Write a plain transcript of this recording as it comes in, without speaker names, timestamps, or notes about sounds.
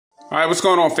All right, what's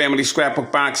going on, family?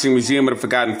 Scrapbook Boxing Museum of the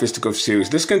Forgotten Fisticuffs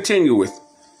Series. Let's continue with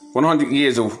 100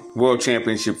 years of World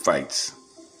Championship fights.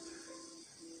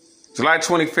 July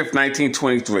 25th,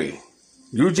 1923.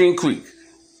 Eugene Creek,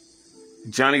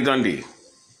 Johnny Dundee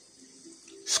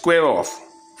square off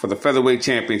for the featherweight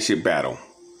championship battle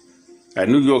at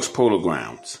New York's Polo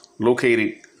Grounds,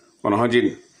 located on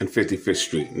 155th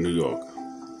Street in New York.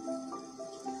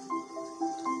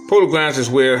 Polo Grounds is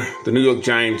where the New York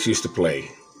Giants used to play.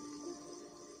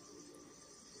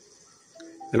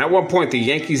 And at one point, the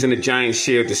Yankees and the Giants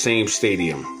shared the same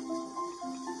stadium.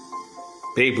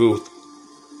 Babe Ruth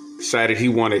decided he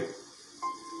wanted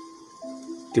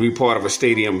to be part of a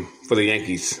stadium for the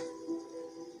Yankees.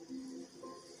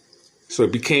 So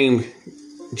it became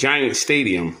Giant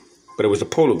Stadium, but it was the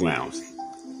Polo Grounds.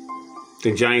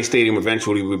 The Giant Stadium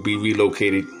eventually would be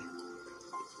relocated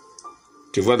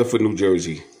to Rutherford, New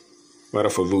Jersey, right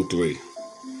off of Route 3.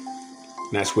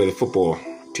 And that's where the football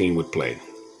team would play.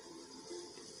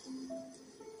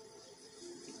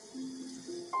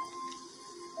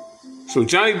 So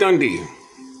Johnny Dundee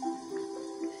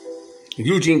and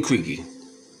Eugene Creaky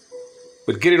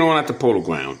would get it on at the Polo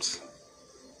Grounds.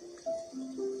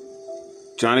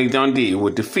 Johnny Dundee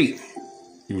would defeat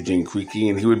Eugene Creaky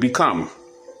and he would become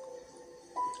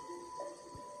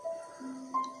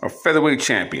a featherweight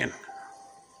champion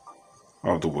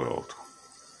of the world.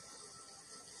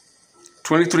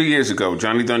 23 years ago,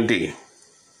 Johnny Dundee,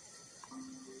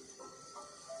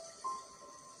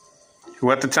 who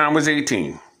at the time was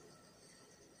 18,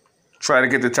 tried to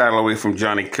get the title away from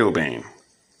Johnny Kilbane.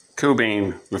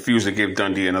 Kilbane refused to give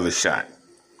Dundee another shot.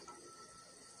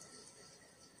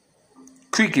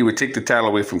 Creaky would take the title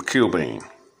away from Kilbane.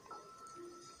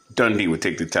 Dundee would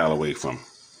take the title away from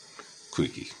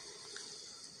Creaky.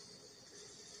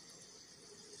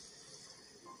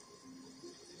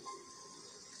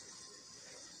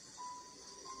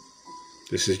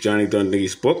 This is Johnny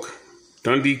Dundee's book,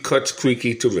 Dundee Cuts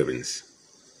Creaky to Ribbons.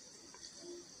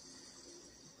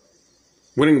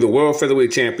 Winning the World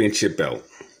Featherweight Championship belt.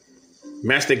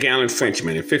 Master gallant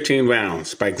Frenchman in 15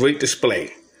 rounds by great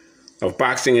display of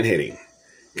boxing and hitting.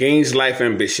 Gains life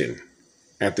ambition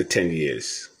after 10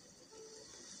 years.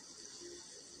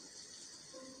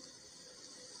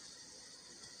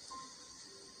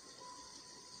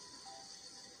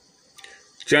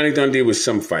 Johnny Dundee was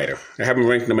some fighter. I have him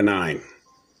ranked number 9,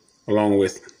 along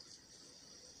with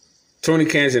Tony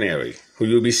Canzoneri, who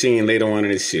you'll be seeing later on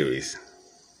in this series.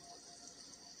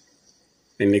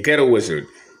 And the Ghetto Wizard,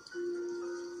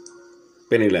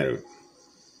 Benny Leonard.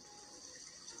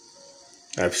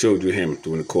 I've showed you him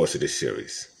during the course of this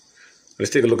series. Let's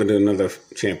take a look at another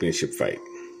championship fight.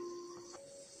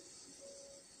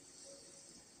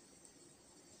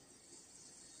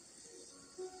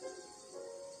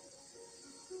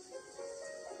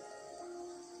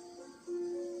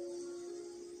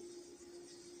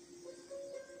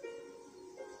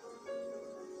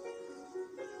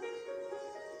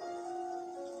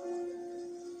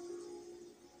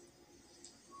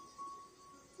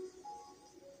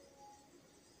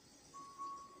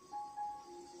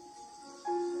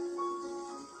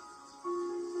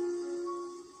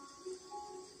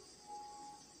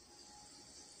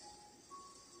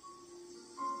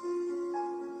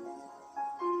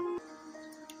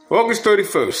 August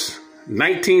 31st,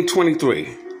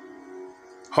 1923.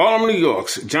 Harlem, New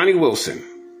York's Johnny Wilson,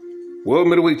 world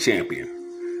middleweight champion,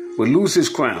 would lose his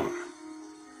crown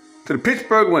to the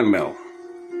Pittsburgh Windmill,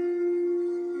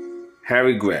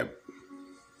 Harry Greb.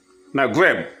 Now,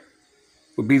 Greb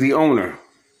would be the owner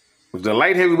of the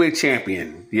light heavyweight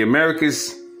champion, the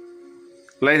America's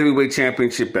light heavyweight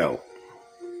championship belt,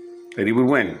 that he would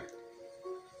win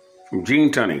from Gene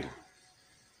Tunney.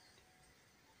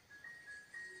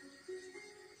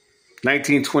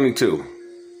 1922.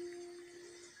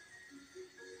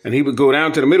 And he would go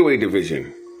down to the middleweight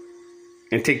division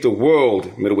and take the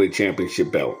world middleweight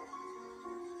championship belt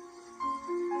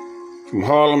from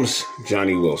Harlem's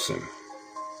Johnny Wilson.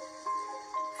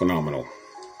 Phenomenal.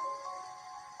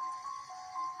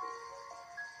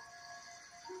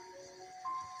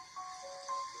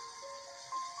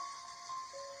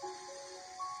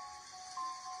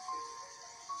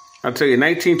 I'll tell you,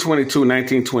 1922,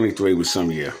 1923 was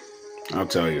some year. I'll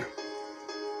tell you.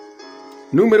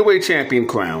 New middleweight champion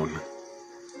crown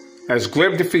as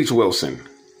Greb defeats Wilson.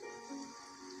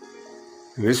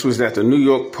 And this was at the New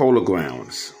York Polo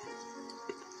Grounds.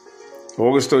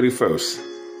 August 31st,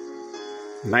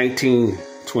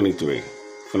 1923.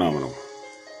 Phenomenal.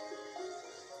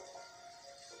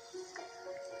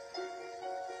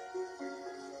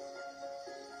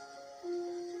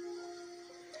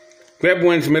 Greb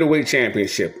wins middleweight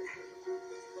championship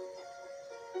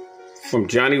from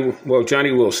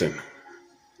Johnny Wilson.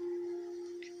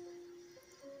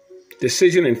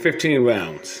 Decision in 15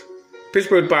 rounds.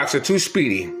 Pittsburgh boxer too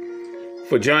speedy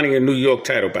for Johnny a New York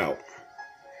title bout,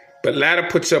 but latter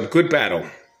puts up good battle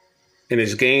in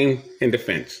his game in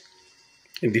defense,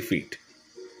 in defeat.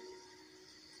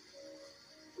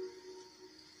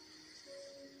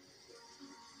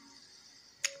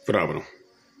 Phenomenal.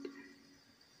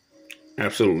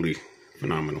 Absolutely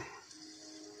phenomenal.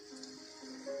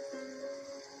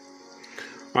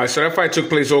 All right, so that fight took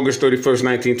place August 31st,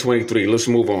 1923. Let's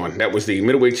move on. That was the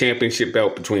middleweight championship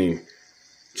bout between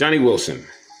Johnny Wilson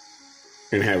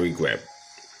and Harry Greb.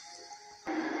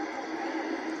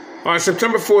 On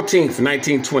September 14th,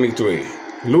 1923,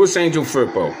 Luis Angel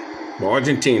Firpo from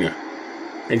Argentina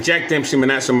and Jack Dempsey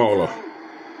Manasamola.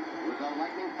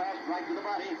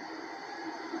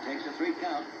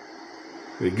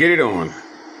 They get it on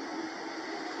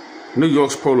New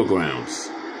York's Polo Grounds.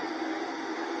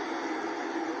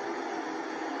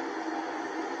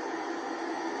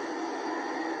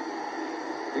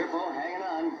 Firpo hanging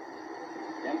on.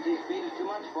 Dempsey's speed is too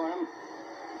much for him.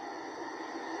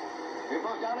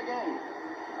 Firpo's down again.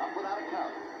 Up without a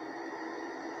count.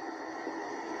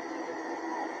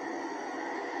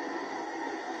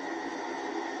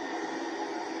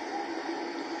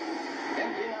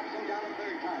 Dempsey knocks him down a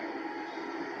third time.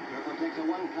 Firpo takes a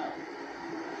 1 count.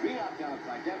 3 knockdowns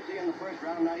by Dempsey in the first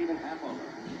round, not even half over.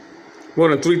 More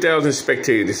than 3,000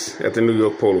 spectators at the New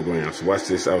York Polo Grounds. Watch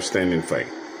this outstanding fight.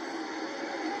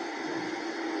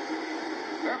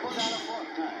 Firpo down a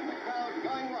 4th time. The crowd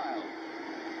going wild.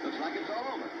 Looks like it's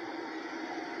all over.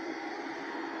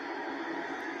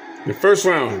 In the first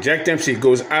round, Jack Dempsey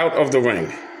goes out of the ring.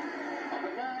 Up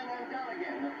at 9 and down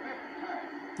again, the 5th time.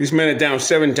 These men are down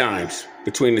 7 times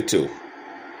between the two.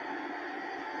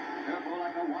 Firpo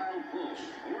like a wild bull,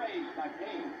 enraged by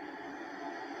pain.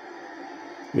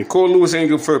 They call Luis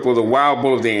Angel Firpo the wild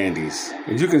bull of the Andes.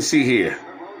 As you can see here,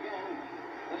 Firpo again,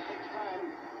 the 6th time.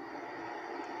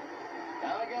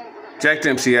 Down again for the Jack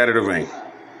Dempsey out of the ring.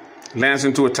 Lands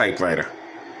into a typewriter.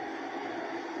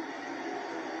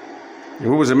 And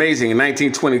what was amazing, in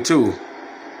 1922,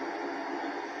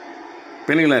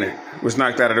 Benny Leonard was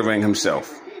knocked out of the ring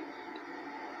himself.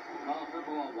 Call Firpo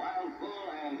a wild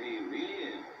bull, and he really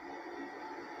is.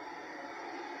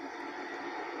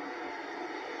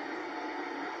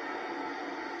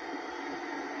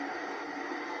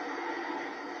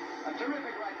 A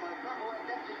terrific right by Firpo, and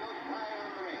Dempsey goes flying on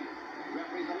the ring. The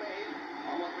referee's amazed,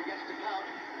 almost forgets to count,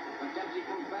 but Dempsey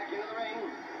comes back into the ring.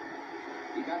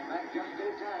 He got back just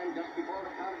in time, just before the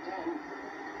count of 10.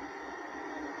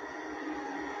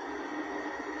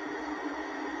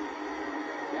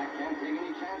 Jack can't take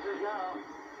any chances now.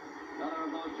 Another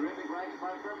of those terrific rights by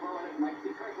Firpo, and it might be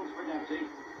curtains for Dempsey.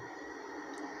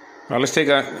 Now let's take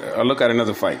a look at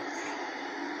another fight.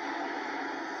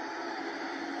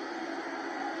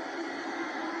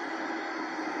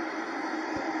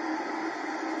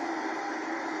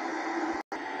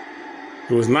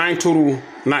 There was 9 total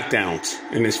knockdowns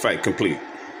in this fight complete.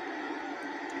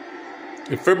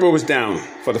 And Firpo was down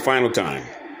for the final time.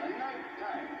 The 9th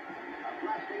time. A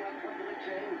blasting uppercut to the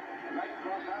chin, a right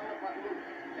cross on the button,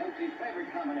 Dempsey's favorite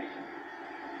combination.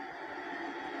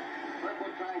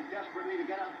 Firpo trying desperately to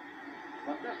get up,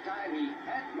 but this time he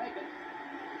can't make it.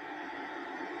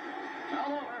 It's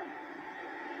all over.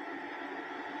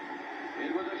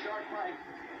 It was a short fight,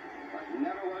 but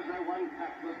never was there one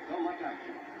packed with so much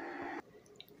action.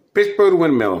 Pittsburgh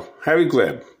windmill, Harry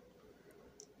Greb.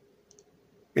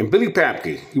 And Billy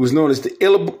Papke, he was known as the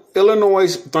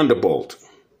Illinois Thunderbolt.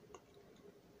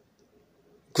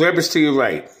 Greb is to your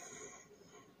right.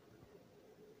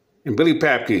 And Billy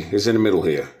Papke is in the middle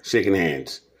here, shaking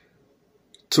hands.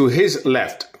 To his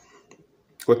left,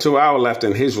 or to our left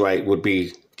and his right, would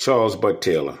be Charles Bud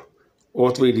Taylor.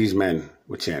 All 3 of these men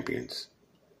were champions.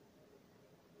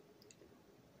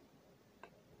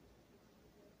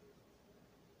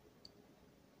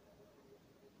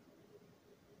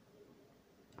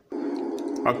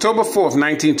 October 4th,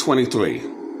 1923.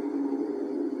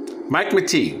 Mike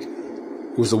McTeague,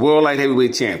 who was the world light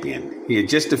heavyweight champion, he had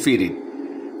just defeated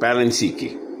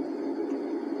Balansiki.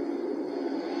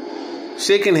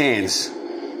 Shaking hands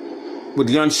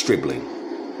with Young Stribling,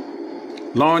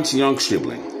 Lawrence Young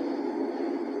Stribling.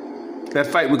 That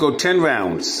fight would go 10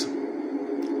 rounds.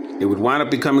 It would wind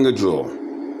up becoming a draw.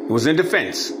 It was in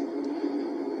defense.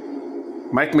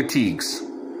 Mike McTeague's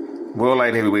world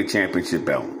light heavyweight championship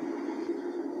belt.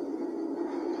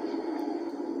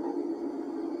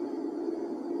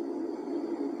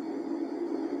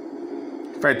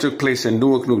 Fight took place in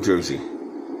Newark, New Jersey.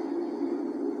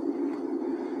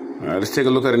 All right, let's take a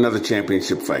look at another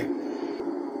championship fight.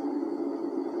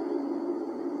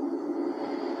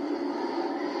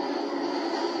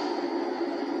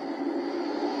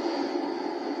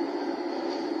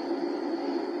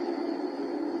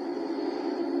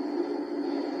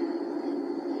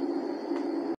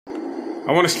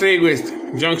 I want to stay with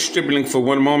young Stribling for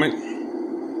one moment.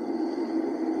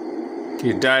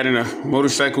 He died in a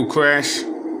motorcycle crash.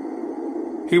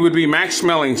 He would be Max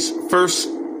Schmeling's first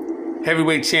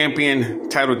heavyweight champion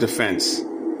title defense.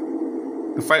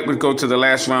 The fight would go to the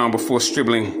last round before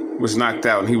Stribling was knocked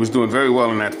out, and he was doing very well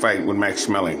in that fight with Max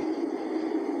Schmeling.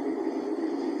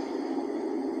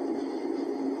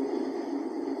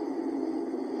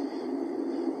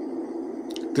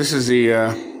 This is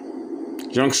the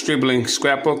Young Stribling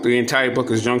scrapbook. The entire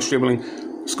book is Young Stribling.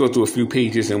 Let's go through a few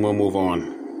pages and we'll move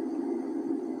on.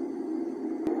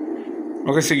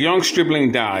 Okay, so Young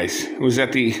Stribling dies. It was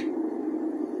at this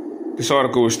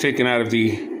article was taken out of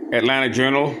the Atlanta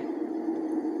Journal.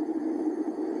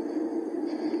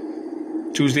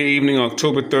 Tuesday evening,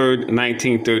 October 3rd,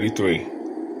 1933.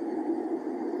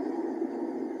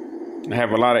 I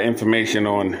have a lot of information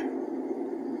on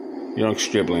Young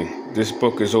Stribling. This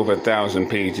book is over 1,000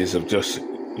 pages of just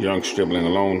Young Stribling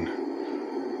alone.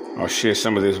 I'll share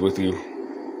some of this with you.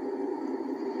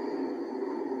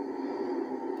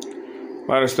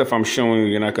 A lot of stuff I'm showing you,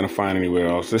 you're not going to find anywhere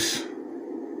else. Let's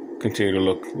continue to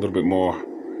look a little bit more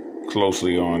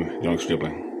closely on Young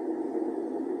Stribling.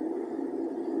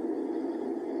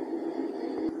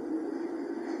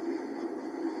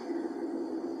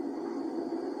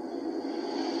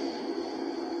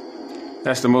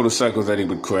 That's the motorcycle that he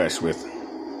would crash with.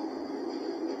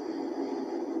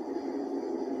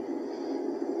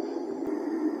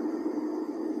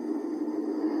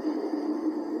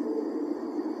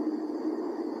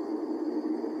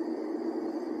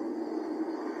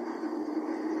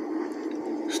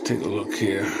 Let's take a look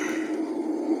here.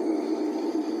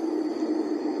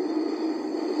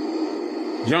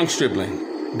 Young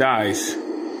Stribling dies.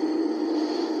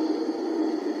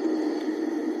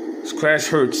 His crash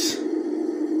hurts.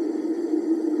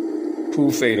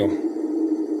 Proved fatal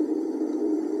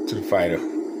to the fighter.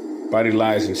 Body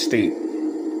lies in state.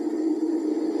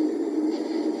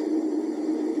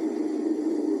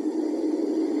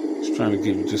 Just trying to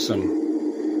give you just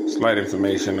some slight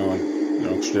information on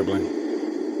Young Stribling.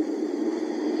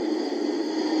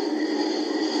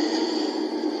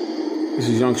 This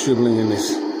is Young Stribling in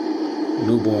this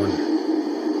newborn.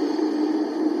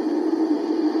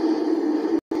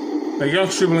 Now, Young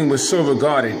Stribling was so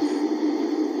regarded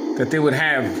that they would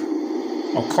have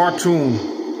a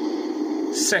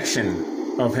cartoon section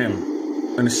of him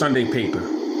in the Sunday paper.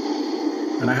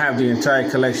 And I have the entire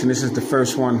collection. This is the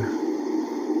first one.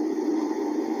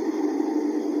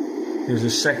 Here's the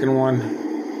second one.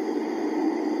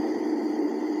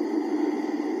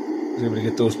 I was able to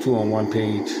get those two on one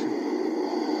page.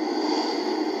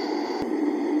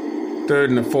 Third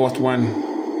and the fourth one.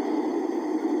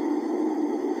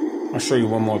 I'll show you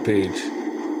one more page.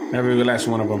 Every last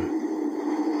one of them.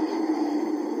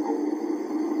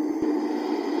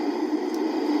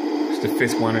 It's the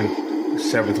fifth one and the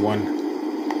seventh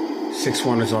one. Sixth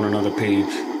one is on another page.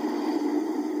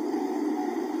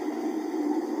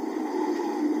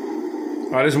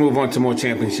 All right, let's move on to more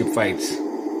championship fights.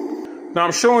 Now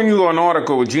I'm showing you an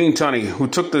article with Gene Tunney, who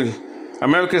took the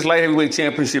America's Light Heavyweight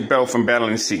Championship belt from Battle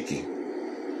in Siki.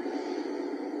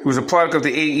 He was a product of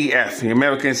the AEF, the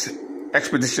American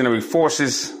Expeditionary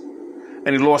Forces,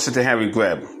 and he lost it to Harry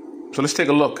Greb. So let's take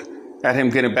a look at him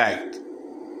getting back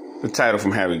the title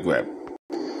from Harry Greb.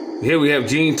 Here we have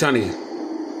Gene Tunney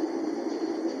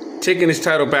taking his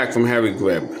title back from Harry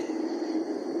Greb.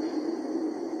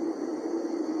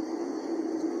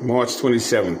 March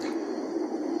 27th.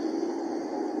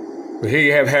 But here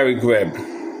you have Harry Greb,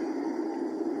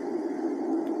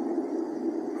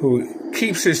 who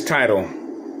keeps his title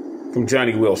from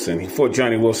Johnny Wilson. He fought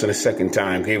Johnny Wilson a second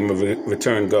time, gave him a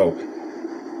return go,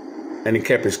 and he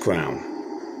kept his crown.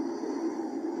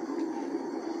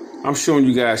 I'm showing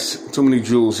you guys too many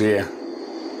jewels here,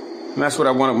 and that's what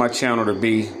I wanted my channel to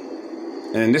be.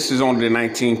 And this is only the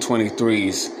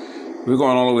 1923s. We're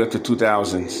going all the way up to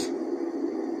 2000s.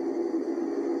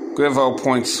 Greb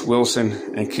points Wilson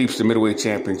and keeps the middleweight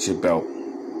championship belt.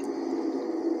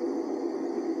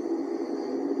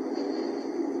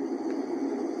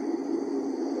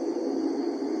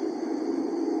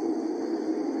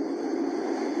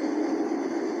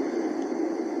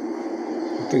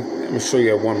 I'm going to show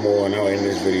you one more and I'll end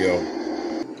this video.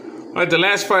 All right, the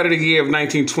last fight of the year of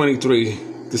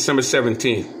 1923, December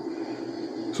 17th.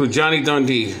 So Johnny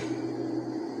Dundee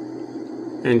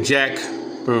and Jack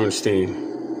Bernstein.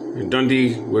 And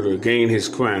Dundee would regain his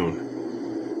crown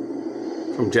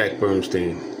from Jack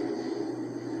Bernstein.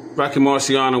 Rocky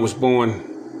Marciano was born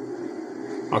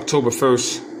October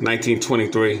 1st,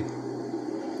 1923.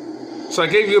 So I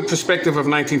gave you a perspective of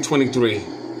 1923.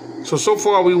 So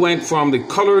far we went from the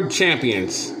colored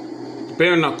champions,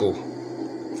 bare knuckle,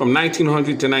 from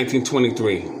 1900 to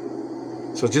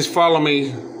 1923. So just follow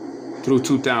me through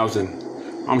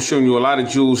 2000. I'm showing you a lot of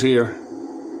jewels here.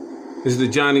 This is the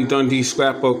Johnny Dundee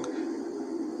scrapbook.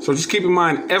 So just keep in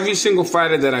mind, every single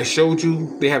fighter that I showed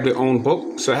you, they have their own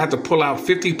book. So I had to pull out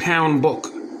 50-pound book.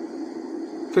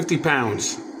 50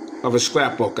 pounds of a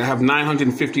scrapbook. I have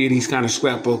 950 of these kind of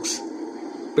scrapbooks.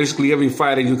 Basically every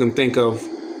fighter you can think of.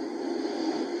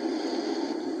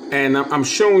 And I'm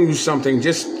showing you something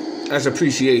just as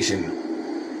appreciation.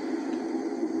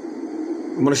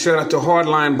 I'm going to shout out to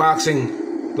Hardline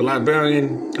Boxing, the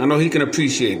librarian. I know he can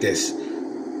appreciate this.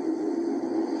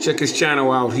 Check his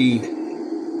channel out. He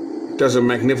does a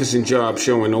magnificent job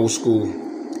showing old school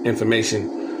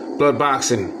information. Blood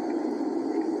Boxing,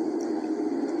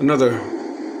 another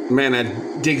man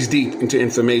that digs deep into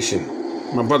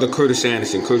information. My brother Curtis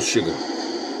Anderson, Kurt Sugar.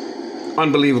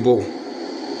 Unbelievable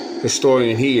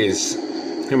historian he is.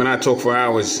 Him and I talk for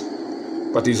hours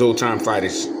about these old time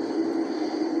fighters.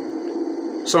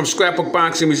 Some Scrapbook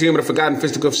Boxing Museum of the Forgotten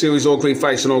Fisticuffs Series. All great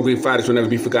fights and all great fighters will never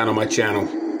be forgotten on my channel.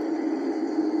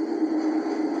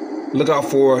 Look out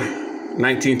for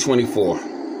 1924.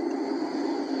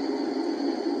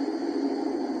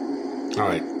 All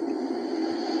right.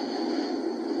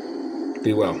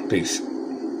 Be well. Peace.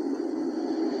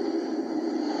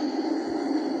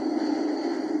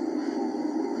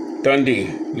 Dundee,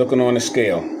 looking on the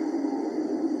scale.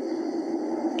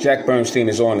 Jack Bernstein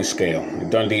is on the scale.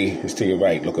 Dundee is to your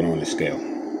right, looking on the scale.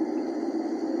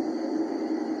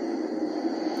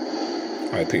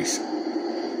 All right, peace.